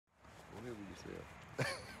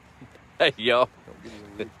Hey, y'all.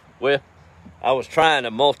 Well, I was trying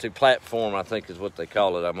a multi-platform, I think is what they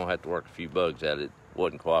call it. I'm going to have to work a few bugs at it. It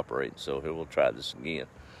wasn't cooperating, so here we'll try this again.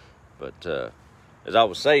 But as I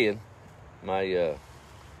was saying, my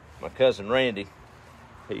cousin Randy,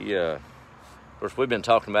 he, of course, we've been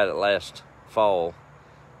talking about it last fall,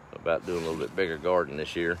 about doing a little bit bigger garden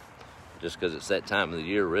this year, just because it's that time of the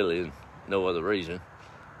year, really, and no other reason.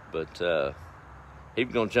 But he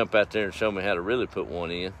was going to jump out there and show me how to really put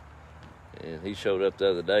one in. And he showed up the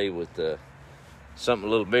other day with something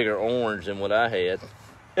a little bigger orange than what I had.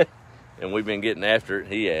 And we've been getting after it,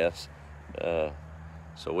 he has.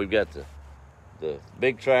 So we've got the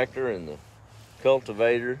big tractor and the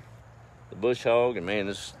cultivator, the bush hog, and man,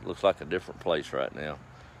 this looks like a different place right now.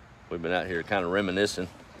 We've been out here kind of reminiscing.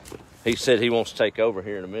 He said he wants to take over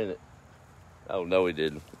here in a minute. Oh, no, he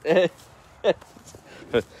didn't.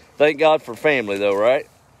 Thank God for family, though, right?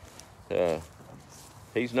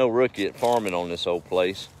 He's no rookie at farming on this old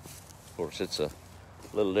place. Of course, it's a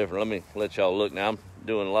little different. Let me let y'all look. Now, I'm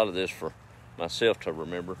doing a lot of this for myself to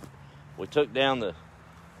remember. We took down the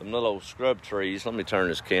little old scrub trees. Let me turn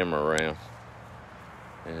this camera around.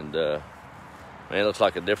 And, man, it looks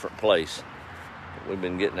like a different place. We've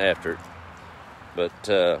been getting after it.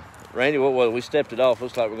 But, Randy, what was it? We stepped it off.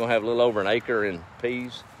 Looks like we're going to have a little over an acre in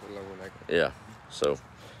peas. A little over an acre. Yeah. So,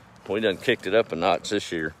 we done kicked it up a notch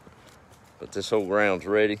this year. But this whole ground's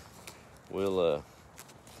ready. We got a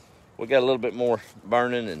little bit more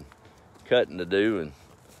burning and cutting to do, and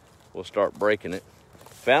we'll start breaking it.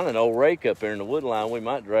 Found an old rake up there in the wood line. We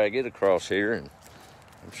might drag it across here, and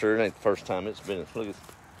I'm sure it ain't the first time it's been. Look at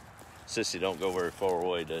Sissy, don't go very far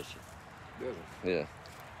away, does she? Doesn't. Yeah.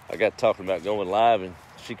 I got talking about going live, and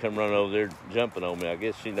she come running over there jumping on me. I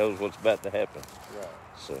guess she knows what's about to happen. Right.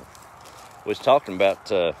 So, we was talking about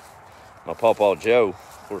my Pawpaw Joe.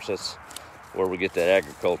 Of course, that's where we get that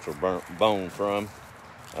agricultural bone from.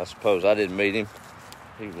 I suppose I didn't meet him.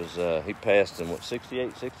 He passed in,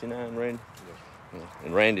 68, 69, Randy? Yes. Yeah.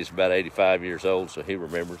 And Randy's about 85 years old, so he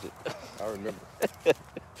remembers it. I remember.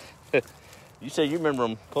 You said you remember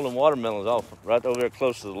him pulling watermelons off right over there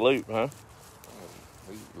close to the loop, huh?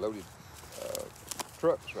 We loaded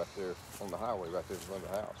trucks right there on the highway, right there in front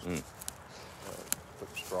of the house.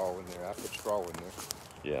 Put straw in there. I put straw in there.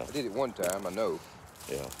 Yeah. I did it one time, I know.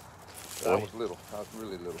 Yeah. I was little. I was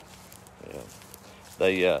really little. Yeah.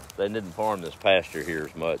 They didn't farm this pasture here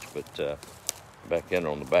as much, but back in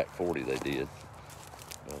on the back 40 they did.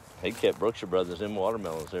 He kept Brookshire Brothers in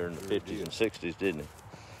watermelons there in the 50s and 60s, didn't he?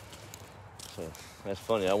 So that's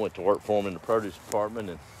funny. I went to work for him in the produce department,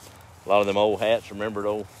 and a lot of them old hats remembered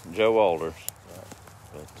old Joe Alders.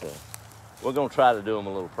 Right. But we're going to try to do them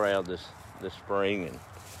a little proud this spring, and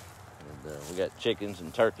we got chickens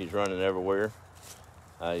and turkeys running everywhere.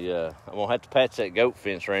 I'm going to have to patch that goat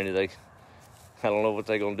fence, Randy. I don't know what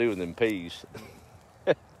they're going to do with them peas.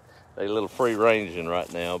 They're a little free-ranging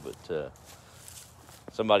right now, but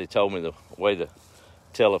somebody told me the way to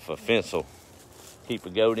tell if a fence will keep a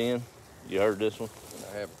goat in. You heard this one?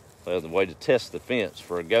 I haven't. Well, the way to test the fence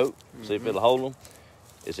for a goat, see if it'll hold them,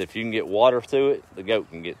 is if you can get water through it, the goat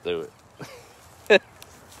can get through it.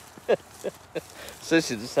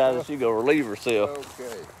 Sissy decided she's going to relieve herself.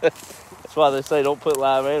 Okay. That's why they say don't put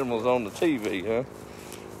live animals on the TV, huh?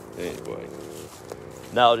 Anyway.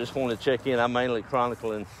 No, I just wanted to check in. I'm mainly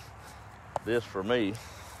chronicling this for me.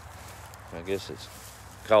 I guess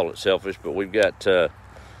call it selfish, but we've got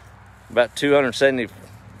about 270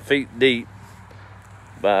 feet deep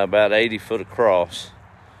by about 80 foot across.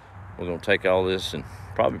 We're going to take all this and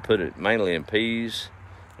probably put it mainly in peas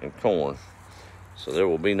and corn. So there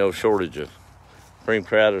will be no shortage of cream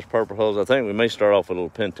crowders, purple hulls. I think we may start off with a little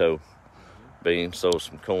pinto beans, sow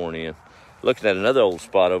some corn in. Looking at another old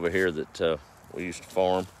spot over here that we used to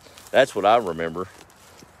farm. That's what I remember.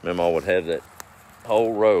 Mama would have that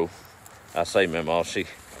whole row. I say Mama, she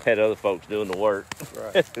had other folks doing the work.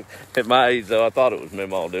 Right. At my age, though, I thought it was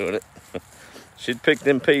Mama doing it. She'd pick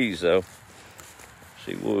them peas, though.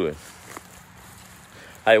 She would.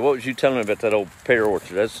 Hey, what was you telling me about that old pear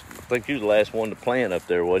orchard? I think you was the last one to plant up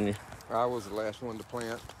there, wasn't you? I was the last one to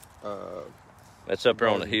plant. That's up there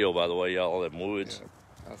on the hill, by the way, y'all, all them woods.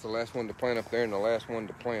 Yeah, I was the last one to plant up there and the last one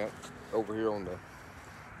to plant over here on the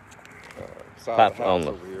side of the house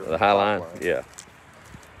over here. The high line? Yeah.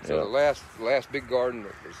 So the last big garden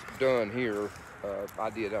that was done here, I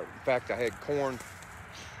did. In fact, I had corn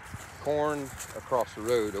across the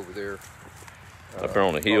road over there. Up there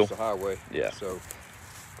on the hill? Across the highway. Yeah. So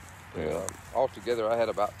altogether, I had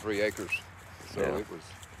about 3 acres. So Yeah.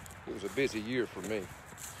 it was a busy year for me.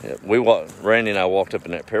 Yeah, Randy and I walked up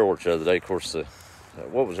in that pear orchard the other day. Of course, the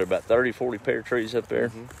what was there, about 30, 40 pear trees up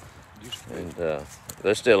there? Used to be. And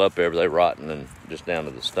they're still up there, but they're rotting and just down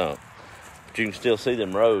to the stump. But you can still see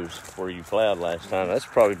them rows where you plowed last time. That's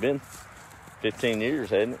probably been 15 years,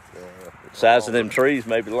 hasn't it? Yeah. Size of them trees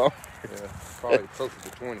maybe longer. Yeah, probably closer to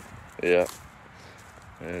 20. Yeah.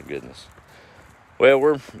 Oh, goodness. Well,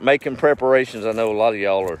 we're making preparations. I know a lot of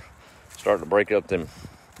y'all are starting to break up them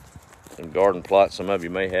garden plots. Some of you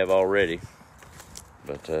may have already.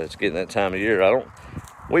 But it's getting that time of year.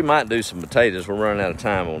 We might do some potatoes. We're running out of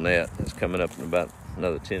time on that. It's coming up in about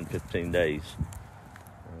another 10, 15 days.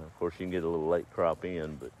 Of course, you can get a little late crop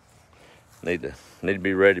in, but need to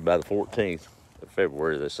be ready by the 14th of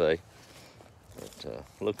February, they say. But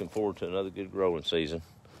looking forward to another good growing season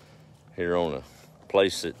here on a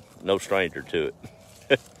place that no stranger to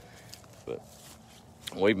it. But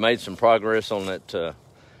we've made some progress on that.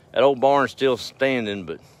 That old barn's still standing,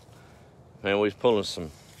 but man, we was pulling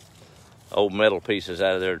some old metal pieces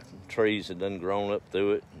out of their trees that done grown up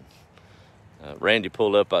through it. Randy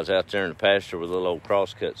pulled up. I was out there in the pasture with a little old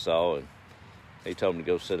crosscut saw, and he told me to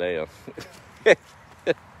go sit down.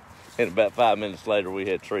 And about 5 minutes later, we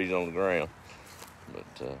had trees on the ground.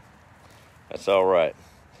 But that's all right.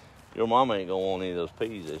 Your mama ain't gonna want any of those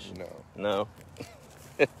peas, is she? No. No.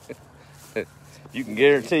 You can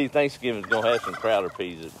guarantee Thanksgiving's gonna have some Crowder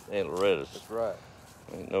peas at Aunt Loretta's. That's right.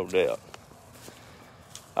 Ain't no doubt.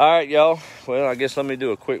 All right, y'all. Well, I guess let me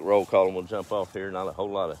do a quick roll call and we'll jump off here. Not a whole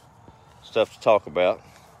lot of stuff to talk about,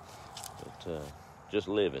 but just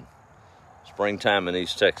living. Springtime in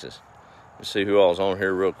East Texas. Let's see who all's on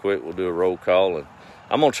here real quick. We'll do a roll call, and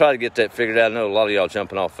I'm gonna try to get that figured out. I know a lot of y'all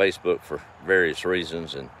jumping off Facebook for various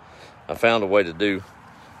reasons, and I found a way to do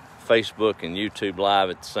Facebook and YouTube live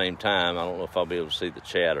at the same time. I don't know if I'll be able to see the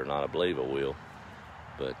chat or not. I believe I will,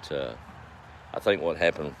 but I think what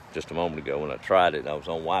happened just a moment ago when I tried it, I was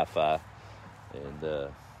on Wi-Fi, and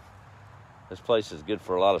this place is good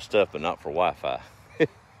for a lot of stuff, but not for Wi-Fi.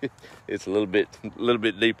 It's a little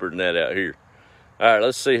bit deeper than that out here. All right,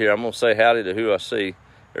 let's see here. I'm gonna say howdy to who I see.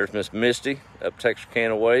 There's Miss Misty up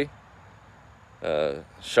Texarkana way.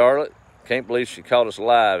 Charlotte, can't believe she caught us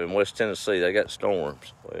live in West Tennessee. They got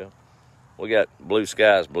storms. Well, we got blue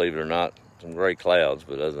skies, believe it or not, some gray clouds,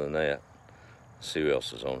 but other than that, let's see who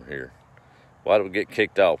else is on here. Why did we get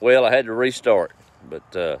kicked off? Well, I had to restart,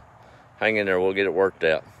 but hang in there. We'll get it worked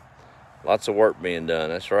out. Lots of work being done.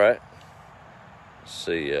 That's right. Let's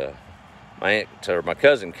see. My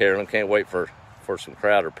cousin Carolyn can't wait for some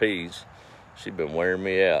Crowder peas. She's been wearing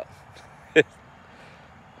me out. Y'all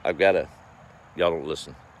don't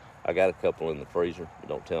listen. I got a couple in the freezer, but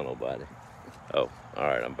don't tell nobody. Oh, all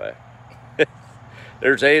right, I'm back.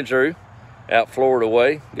 There's Andrew out Florida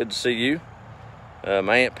way. Good to see you.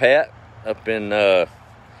 My Aunt Pat up in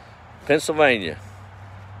Pennsylvania.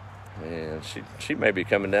 And she may be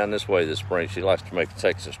coming down this way this spring. She likes to make a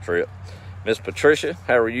Texas trip. Miss Patricia,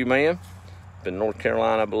 how are you, ma'am? Up in North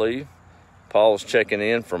Carolina, I believe. Paul's checking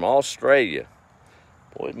in from Australia.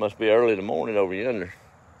 Boy, it must be early in the morning over yonder.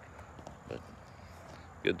 But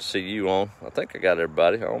good to see you on. I think I got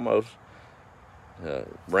everybody, almost.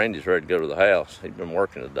 Brandy's ready to go to the house. He's been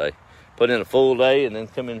working today. Put in a full day and then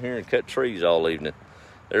come in here and cut trees all evening.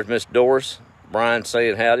 There's Miss Doris. Brian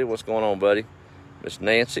saying howdy. What's going on, buddy? Miss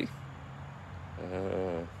Nancy.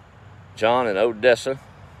 John in Odessa.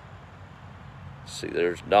 Let's see,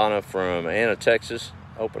 there's Donna from Anna, Texas.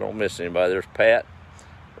 Hope I don't miss anybody. There's Pat,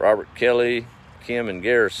 Robert Kelly, Kim in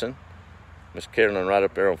Garrison. Miss Carolyn right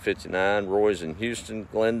up there on 59. Roy's in Houston.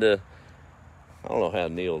 Glenda. I don't know how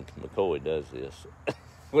Neil McCoy does this.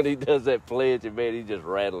 When he does that pledge, man, he just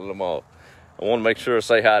rattling them off. I want to make sure I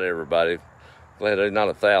say hi to everybody. Glad there's not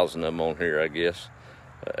 1,000 of them on here, I guess.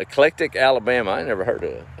 Eclectic, Alabama. I never heard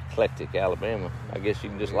of Eclectic, Alabama. I guess you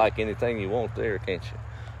can just like anything you want there, can't you?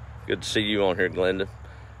 Good to see you on here, Glenda.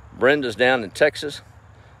 Brenda's down in Texas.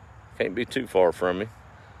 Can't be too far from me.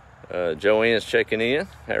 Joanne's checking in.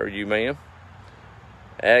 How are you, ma'am?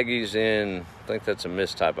 Aggie's in, I think that's a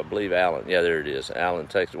mistype. I believe Allen. Yeah, there it is. Allen,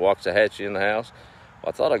 Texas. Waxahachie in the house. Well,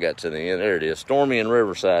 I thought I got to the end. There it is. Stormy in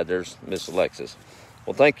Riverside. There's Miss Alexis.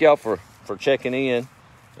 Well, thank y'all for checking in.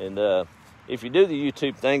 And if you do the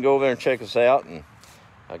YouTube thing, go over there and check us out. And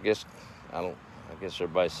I guess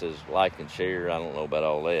everybody says like and share. I don't know about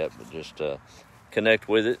all that, but just connect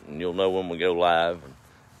with it, and you'll know when we go live, and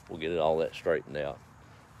we'll get all that straightened out.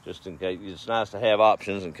 Just in case, it's nice to have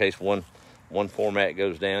options in case one format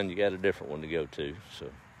goes down, you got a different one to go to. So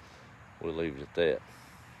we'll leave it at that.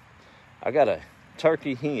 I got a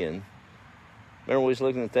turkey hen. Remember we was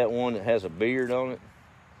looking at that one that has a beard on it?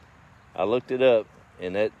 I looked it up,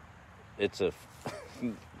 and it's a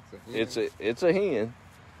hen.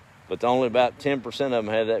 But only about 10% of them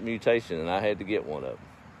had that mutation, and I had to get one of them.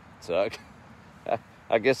 So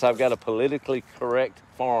I guess I've got a politically correct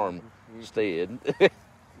farm instead.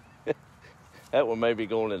 That one may be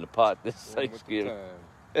going in the pot this Thanksgiving.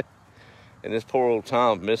 And this poor old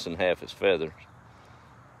Tom's missing half his feathers.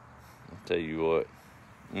 I'll tell you what.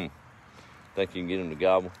 Think you can get him to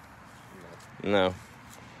gobble? No.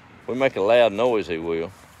 If we make a loud noise, he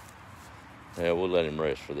will. Yeah, we'll let him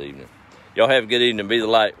rest for the evening. Y'all have a good evening. Be the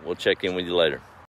light. We'll check in with you later.